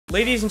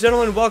Ladies and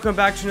gentlemen, welcome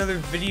back to another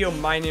video.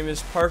 My name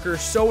is Parker.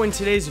 So in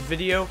today's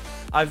video,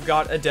 I've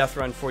got a death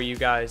run for you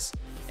guys.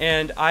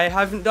 And I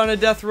haven't done a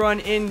death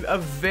run in a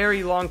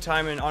very long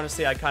time, and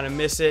honestly, I kind of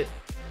miss it.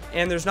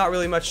 And there's not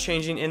really much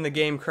changing in the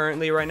game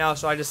currently right now,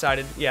 so I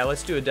decided, yeah,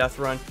 let's do a death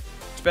run.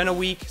 It's been a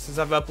week since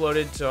I've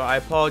uploaded, so I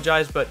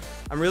apologize, but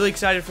I'm really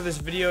excited for this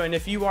video, and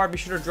if you are, be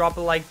sure to drop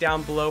a like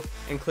down below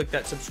and click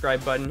that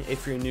subscribe button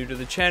if you're new to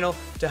the channel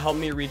to help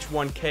me reach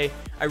 1K.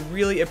 I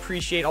really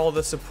appreciate all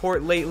the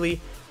support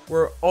lately.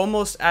 We're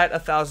almost at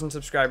 1,000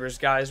 subscribers,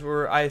 guys.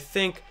 We're, I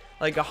think,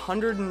 like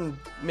 100 and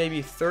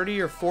maybe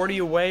 30 or 40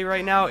 away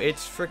right now.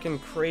 It's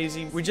freaking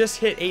crazy. We just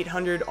hit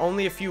 800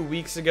 only a few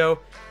weeks ago,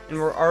 and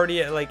we're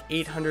already at like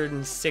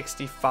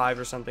 865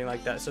 or something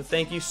like that. So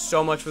thank you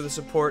so much for the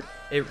support.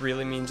 It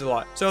really means a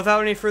lot. So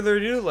without any further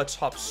ado, let's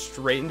hop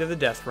straight into the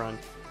death run.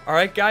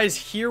 Alright guys,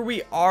 here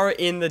we are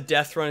in the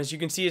death run. As you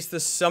can see, it's the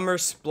Summer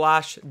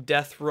Splash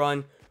Death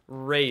Run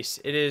race.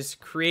 It is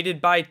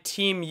created by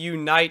Team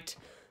Unite.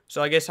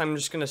 So I guess I'm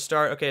just going to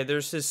start. Okay,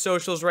 there's his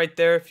socials right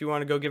there. If you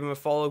want to go give him a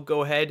follow,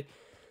 go ahead.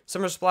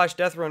 Summer Splash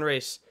Death Run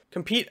Race.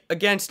 Compete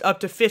against up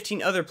to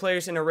 15 other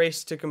players in a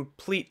race to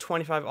complete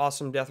 25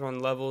 awesome Death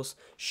Run levels.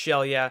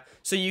 Shell yeah.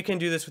 So you can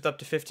do this with up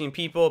to 15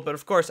 people. But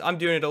of course, I'm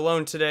doing it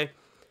alone today.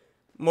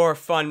 More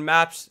fun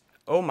maps.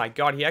 Oh my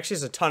god, he actually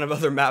has a ton of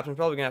other maps. I'm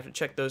probably going to have to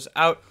check those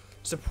out.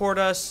 Support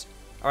us.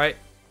 Alright.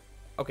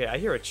 Okay, I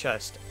hear a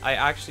chest. I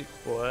actually...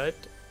 What?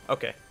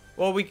 Okay.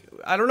 Well,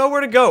 I don't know where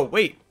to go.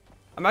 Wait.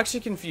 I'm actually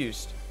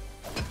confused.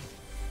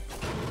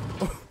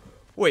 Oh,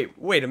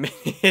 wait a minute.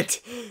 Is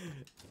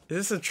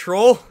this a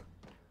troll?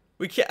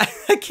 I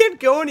can't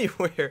go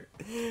anywhere.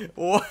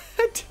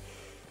 What?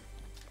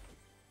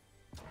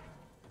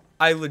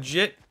 I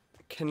legit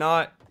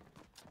cannot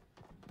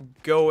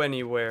go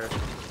anywhere.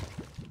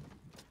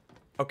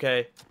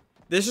 Okay.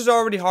 This is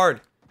already hard.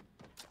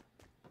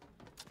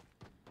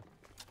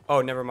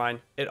 Oh, never mind.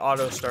 It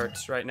auto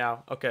starts right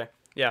now. Okay.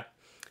 Yeah.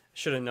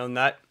 Should have known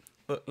that.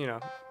 But, you know.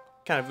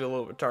 Kind of feel a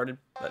little retarded,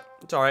 but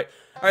it's alright.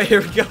 Alright,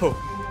 here we go.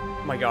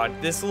 Oh my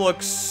god, this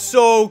looks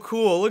so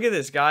cool. Look at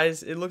this,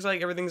 guys. It looks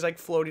like everything's like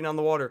floating on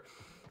the water.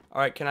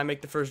 Alright, can I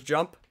make the first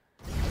jump?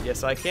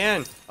 Yes, I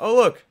can. Oh,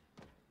 look.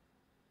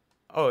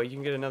 Oh, you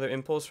can get another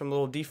impulse from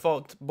little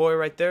default boy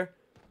right there.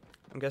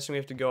 I'm guessing we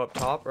have to go up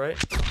top,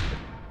 right?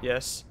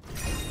 Yes.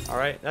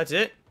 Alright, that's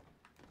it.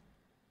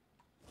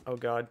 Oh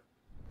god.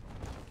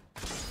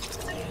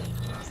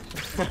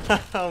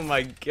 Oh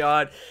my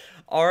god.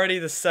 Already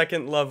the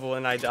second level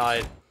and I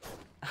died.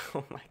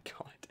 Oh my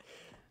god.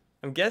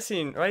 I'm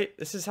guessing, right?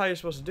 This is how you're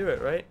supposed to do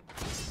it, right?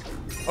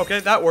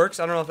 Okay, that works.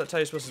 I don't know if that's how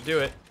you're supposed to do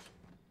it.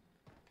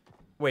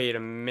 Wait a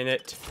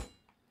minute.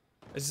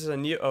 This is a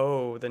Neo.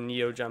 Oh, the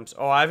Neo jumps.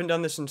 Oh, I haven't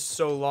done this in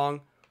so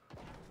long.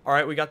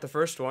 Alright, we got the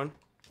first one.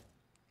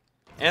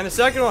 And the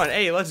second one.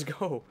 Hey, let's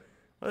go.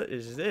 What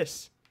is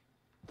this?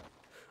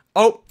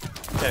 Oh!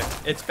 Okay,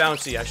 it's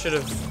bouncy. I should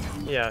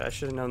have... Yeah, I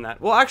should have known that.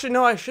 Well, actually,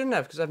 no, I shouldn't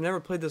have, because I've never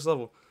played this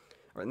level.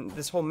 Or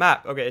this whole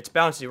map. Okay, it's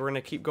bouncy. We're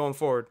gonna keep going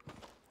forward.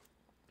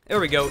 There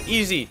we go.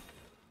 Easy.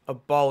 A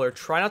baller.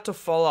 Try not to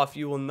fall off.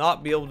 You will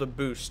not be able to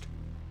boost.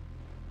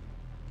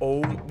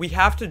 Oh, we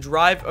have to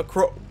drive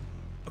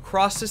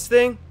across this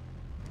thing?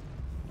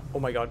 Oh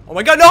my god. Oh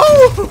my god,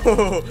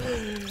 no!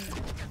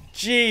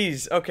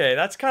 Jeez. Okay,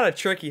 that's kind of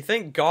tricky.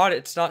 Thank god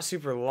it's not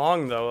super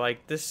long, though.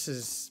 Like, this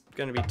is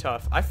gonna be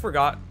tough. I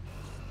forgot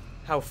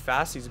how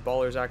fast these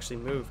ballers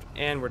actually moved.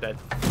 And we're dead.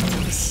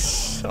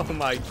 Oh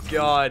my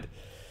god.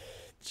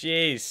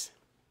 Jeez.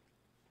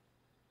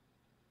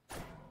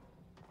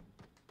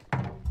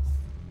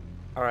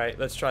 Alright,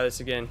 let's try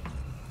this again.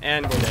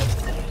 And we're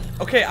dead.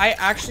 Okay, I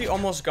actually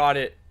almost got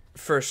it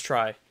first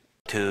try.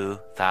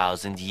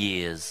 2,000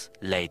 years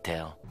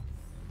later.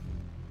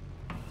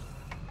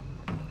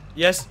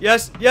 Yes,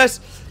 yes, yes,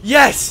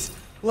 yes!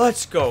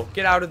 Let's go.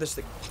 Get out of this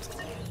thing.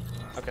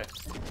 Okay.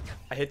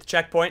 I hit the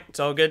checkpoint. It's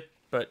all good,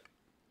 but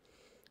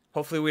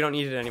hopefully we don't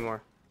need it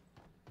anymore.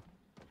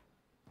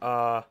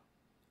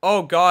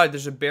 Oh god,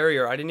 there's a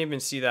barrier. I didn't even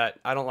see that.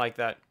 I don't like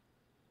that.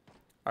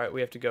 Alright,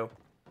 we have to go.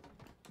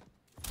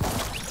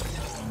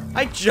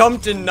 I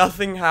jumped and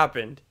nothing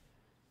happened.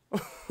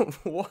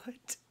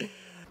 What?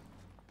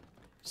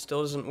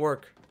 Still doesn't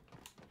work.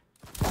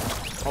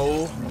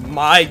 Oh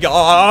my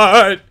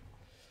god!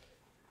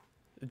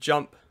 The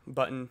jump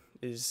button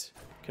is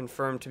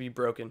confirmed to be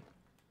broken.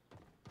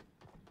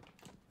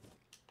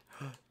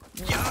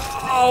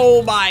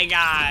 Oh my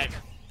god!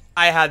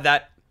 I had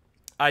that.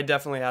 I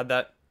definitely had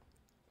that.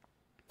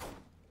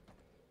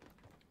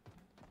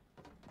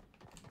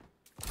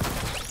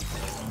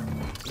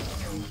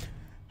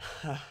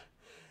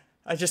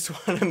 I just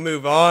want to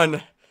move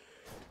on.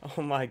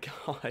 Oh my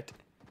god.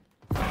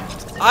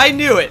 I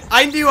knew it.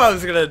 I knew I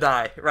was gonna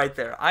die right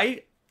there.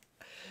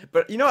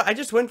 But you know what? I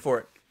just went for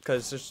it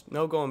because there's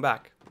no going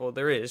back. Well,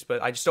 there is,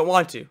 but I just don't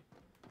want to.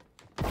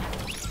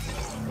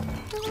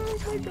 Oh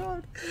my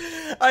god.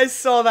 I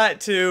saw that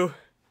too.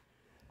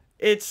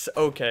 It's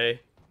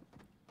okay.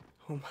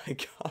 Oh my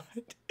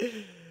god.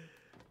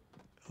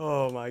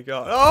 Oh my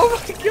god.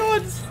 Oh my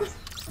god.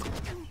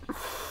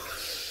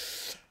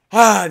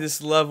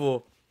 This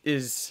level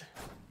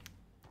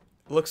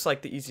looks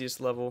like the easiest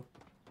level.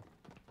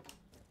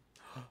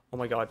 Oh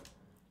my god.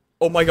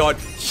 Oh my god.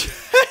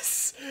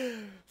 Yes!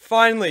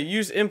 Finally,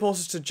 use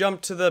impulses to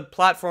jump to the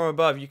platform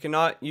above. You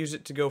cannot use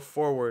it to go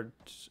forward.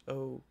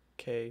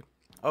 Okay.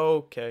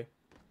 Okay.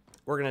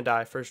 We're gonna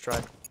die. First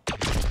try.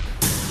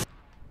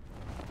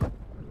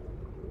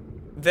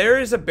 There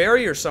is a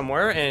barrier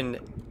somewhere, and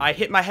I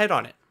hit my head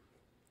on it.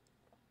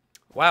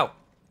 Wow.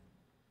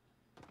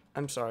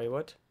 I'm sorry,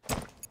 what?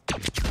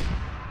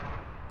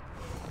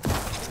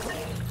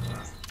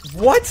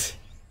 What?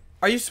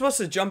 Are you supposed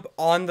to jump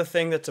on the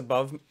thing that's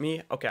above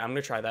me? Okay, I'm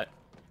gonna try that.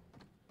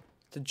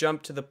 To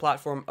jump to the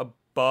platform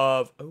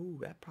above. Oh,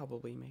 that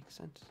probably makes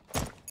sense.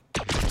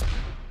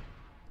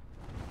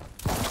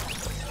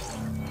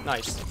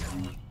 Nice.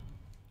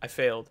 I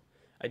failed.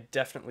 I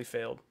definitely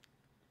failed.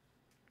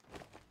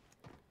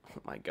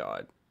 Oh my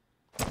god.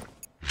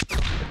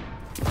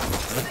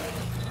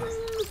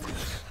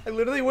 I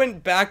literally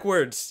went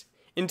backwards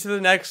into the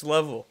next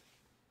level.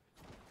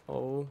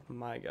 Oh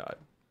my god.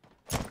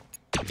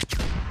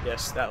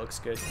 Yes, that looks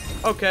good.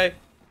 Okay.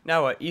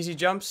 Now what? Easy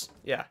jumps?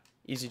 Yeah,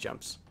 easy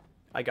jumps.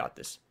 I got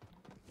this.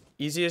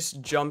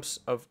 Easiest jumps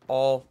of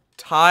all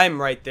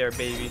time right there,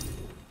 baby.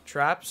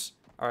 Traps?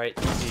 Alright,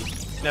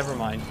 easy. Never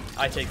mind.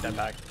 I take that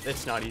back.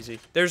 It's not easy.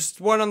 There's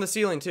one on the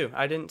ceiling, too.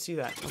 I didn't see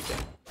that. Okay.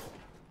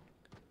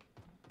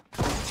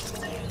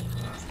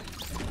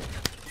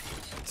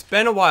 It's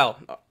been a while.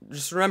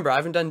 Just remember, I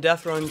haven't done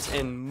death runs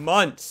in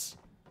months.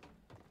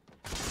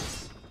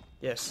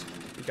 Yes,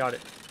 we got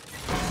it.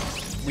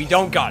 We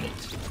don't got it.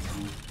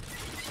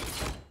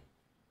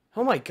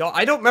 Oh my god,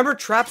 I don't remember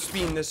traps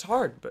being this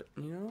hard, but,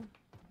 you know.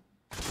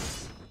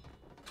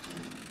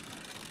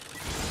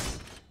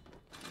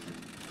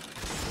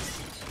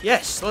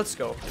 Yes, let's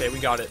go. Okay, we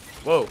got it.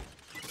 Whoa,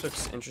 this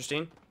looks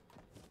interesting.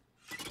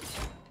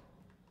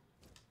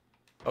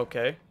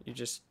 Okay, you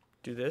just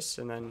do this,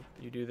 and then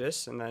you do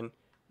this, and then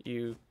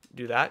you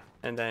do that,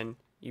 and then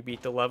you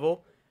beat the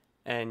level,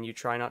 and you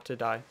try not to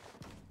die.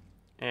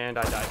 And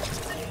I died.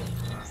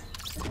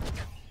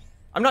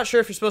 I'm not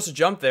sure if you're supposed to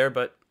jump there,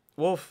 but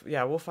we'll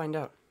find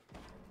out.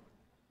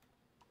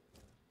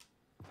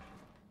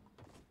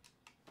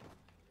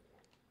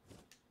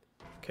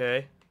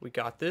 Okay, we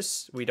got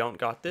this. We don't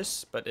got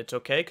this, but it's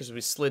okay because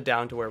we slid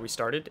down to where we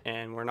started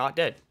and we're not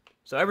dead.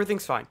 So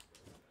everything's fine.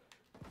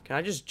 Can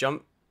I just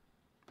jump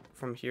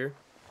from here?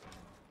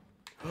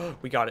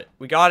 We got it.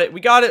 We got it.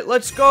 We got it.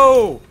 Let's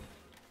go.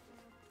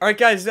 Alright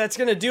guys, that's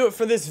going to do it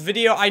for this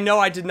video. I know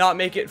I did not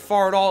make it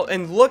far at all.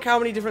 And look how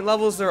many different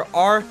levels there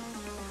are.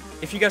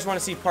 If you guys want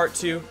to see part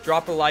 2,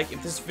 drop a like.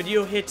 If this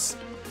video hits,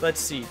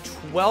 let's see,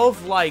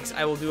 12 likes,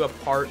 I will do a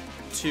part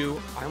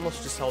 2. I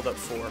almost just held up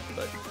 4,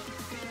 but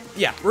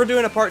yeah, we're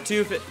doing a part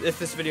 2 if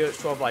this video hits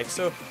 12 likes.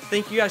 So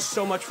thank you guys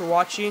so much for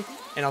watching,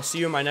 and I'll see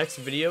you in my next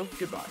video.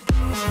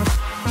 Goodbye.